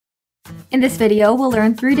In this video, we'll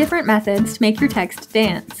learn 3 different methods to make your text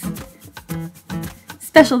dance.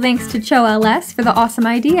 Special thanks to ChoLS for the awesome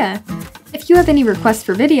idea. If you have any requests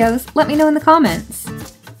for videos, let me know in the comments.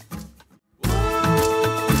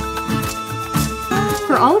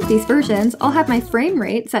 For all of these versions, I'll have my frame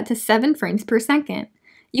rate set to 7 frames per second.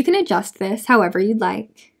 You can adjust this however you'd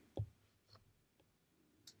like.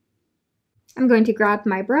 I'm going to grab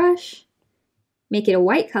my brush, make it a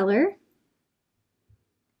white color,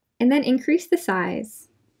 and then increase the size.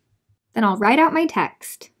 Then I'll write out my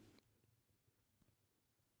text.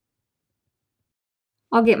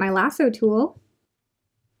 I'll get my lasso tool,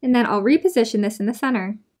 and then I'll reposition this in the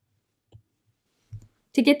center.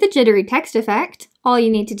 To get the jittery text effect, all you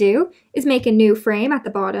need to do is make a new frame at the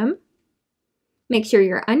bottom. Make sure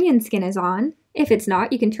your onion skin is on. If it's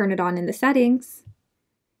not, you can turn it on in the settings.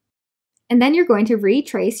 And then you're going to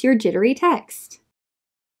retrace your jittery text.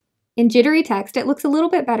 In jittery text, it looks a little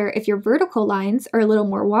bit better if your vertical lines are a little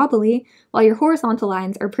more wobbly, while your horizontal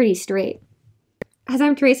lines are pretty straight. As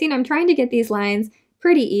I'm tracing, I'm trying to get these lines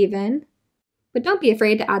pretty even, but don't be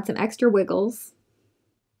afraid to add some extra wiggles.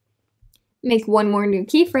 Make one more new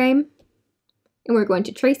keyframe, and we're going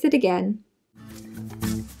to trace it again.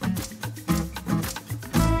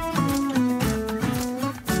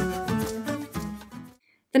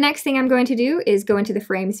 The next thing I'm going to do is go into the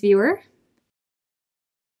Frames viewer,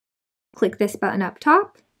 click this button up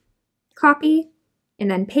top, copy, and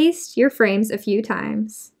then paste your frames a few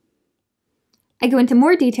times. I go into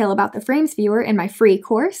more detail about the Frames viewer in my free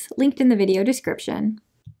course, linked in the video description.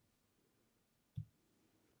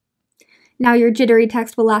 Now your jittery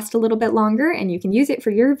text will last a little bit longer and you can use it for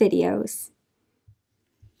your videos.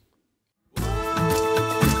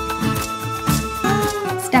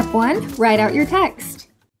 Step 1, write out your text.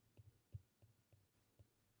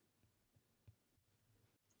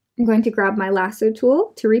 I'm going to grab my lasso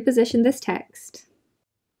tool to reposition this text.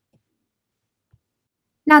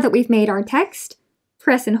 Now that we've made our text,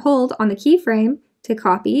 press and hold on the keyframe to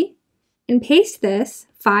copy and paste this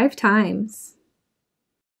 5 times.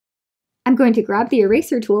 I'm going to grab the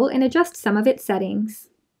eraser tool and adjust some of its settings.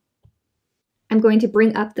 I'm going to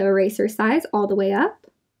bring up the eraser size all the way up,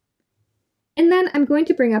 and then I'm going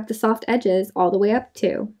to bring up the soft edges all the way up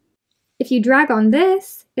too. If you drag on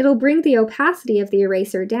this, it'll bring the opacity of the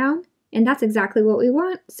eraser down, and that's exactly what we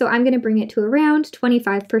want, so I'm going to bring it to around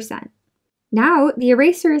 25%. Now, the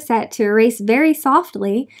eraser is set to erase very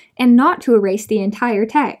softly and not to erase the entire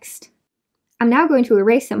text. I'm now going to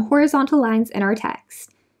erase some horizontal lines in our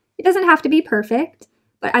text. It doesn't have to be perfect,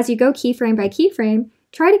 but as you go keyframe by keyframe,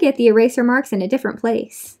 try to get the eraser marks in a different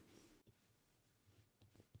place.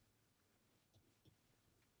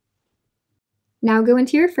 Now go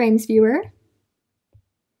into your Frames viewer,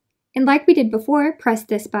 and like we did before, press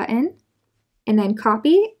this button, and then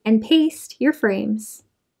copy and paste your frames.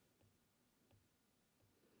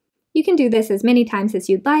 You can do this as many times as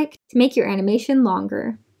you'd like to make your animation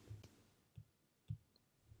longer.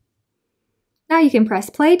 Now you can press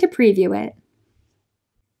play to preview it.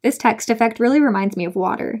 This text effect really reminds me of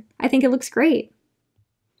water. I think it looks great.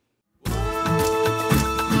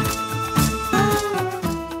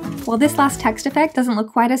 While this last text effect doesn't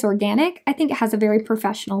look quite as organic, I think it has a very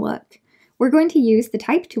professional look. We're going to use the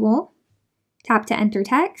Type tool, tap to enter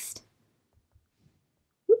text,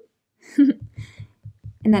 and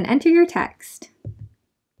then enter your text.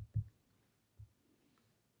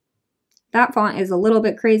 That font is a little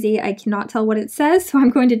bit crazy. I cannot tell what it says, so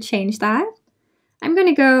I'm going to change that. I'm going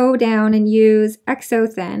to go down and use Exo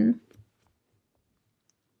Thin.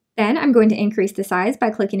 Then I'm going to increase the size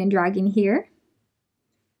by clicking and dragging here,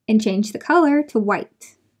 and change the color to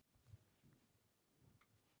white.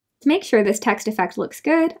 To make sure this text effect looks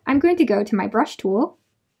good, I'm going to go to my brush tool,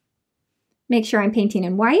 make sure I'm painting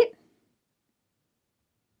in white,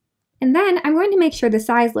 and then I'm going to make sure the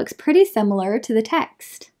size looks pretty similar to the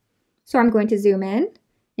text. So I'm going to zoom in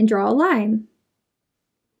and draw a line.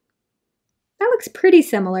 That looks pretty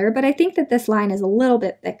similar, but I think that this line is a little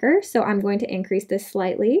bit thicker, so I'm going to increase this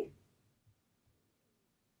slightly.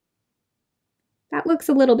 That looks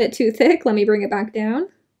a little bit too thick. Let me bring it back down.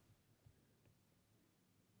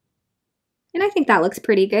 And I think that looks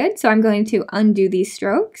pretty good, so I'm going to undo these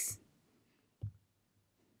strokes.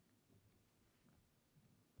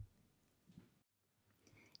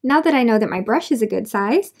 Now that I know that my brush is a good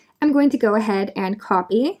size, I'm going to go ahead and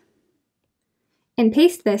copy and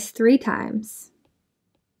paste this 3 times.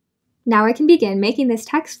 Now I can begin making this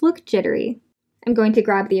text look jittery. I'm going to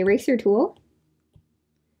grab the eraser tool.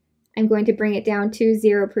 I'm going to bring it down to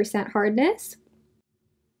 0% hardness.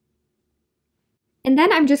 And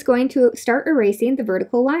then I'm just going to start erasing the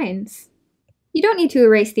vertical lines. You don't need to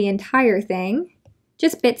erase the entire thing,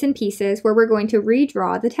 just bits and pieces where we're going to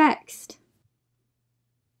redraw the text.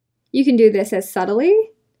 You can do this as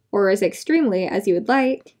subtly or as extremely as you would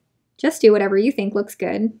like. Just do whatever you think looks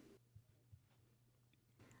good.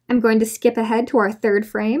 I'm going to skip ahead to our third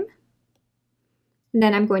frame, and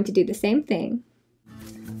then I'm going to do the same thing.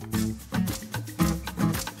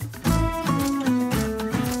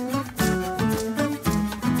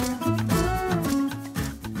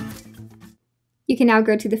 You can now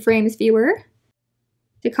go to the Frames viewer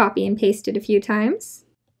to copy and paste it a few times,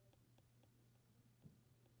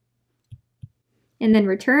 and then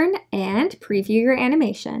return and preview your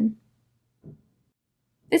animation.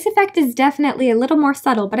 This effect is definitely a little more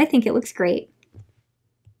subtle, but I think it looks great.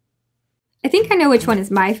 I think I know which one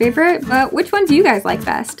is my favorite, but which one do you guys like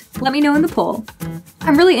best? Let me know in the poll.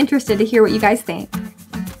 I'm really interested to hear what you guys think.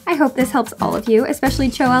 I hope this helps all of you, especially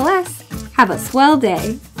Cho LS. Have a swell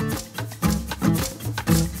day!